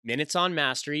Minutes on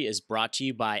Mastery is brought to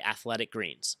you by Athletic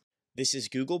Greens. This is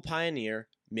Google pioneer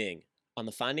Ming on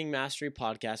the Finding Mastery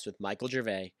podcast with Michael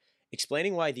Gervais,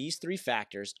 explaining why these three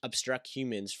factors obstruct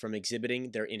humans from exhibiting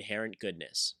their inherent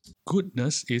goodness.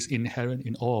 Goodness is inherent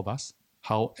in all of us.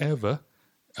 However,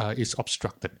 it's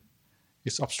obstructed.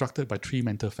 It's obstructed by three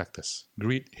mental factors: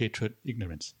 greed, hatred,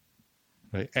 ignorance.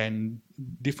 Right? And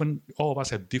all of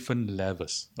us have different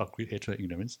levels of greed, hatred,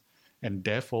 ignorance, and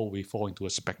therefore we fall into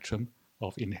a spectrum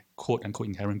of quote-unquote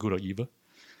inherent good or evil.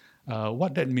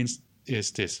 What that means is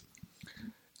this,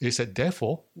 is that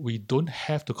therefore we don't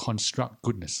have to construct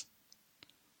goodness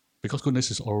because goodness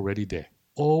is already there.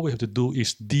 All we have to do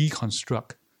is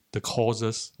deconstruct the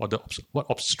causes or what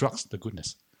obstructs the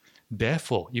goodness.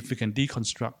 Therefore, if we can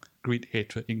deconstruct greed,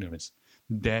 hatred, ignorance,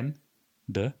 then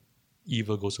the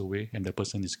evil goes away and the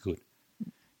person is good.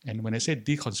 And when I say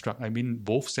deconstruct, I mean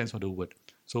both sense of the word.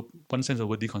 So one sense of the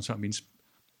word deconstruct means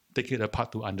take it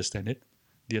apart to understand it.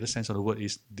 The other sense of the word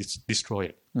is destroy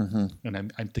it. Mm-hmm.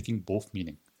 And I'm taking both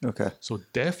meaning. Okay. So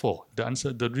therefore,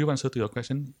 the real answer to your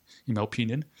question, in my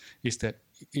opinion, is that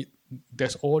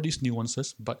there's all these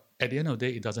nuances, but at the end of the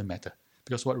day, it doesn't matter.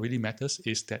 Because what really matters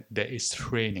is that there is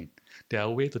training. There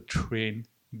are ways to train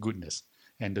goodness.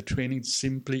 And the training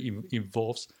simply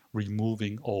involves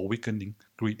removing or weakening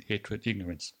greed, hatred,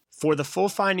 ignorance. For the full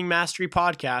Finding Mastery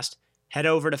podcast, head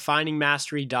over to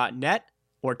findingmastery.net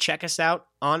or check us out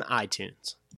on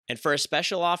iTunes. And for a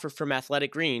special offer from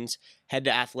Athletic Greens, head to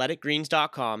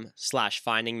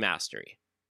athleticgreens.com/findingmastery.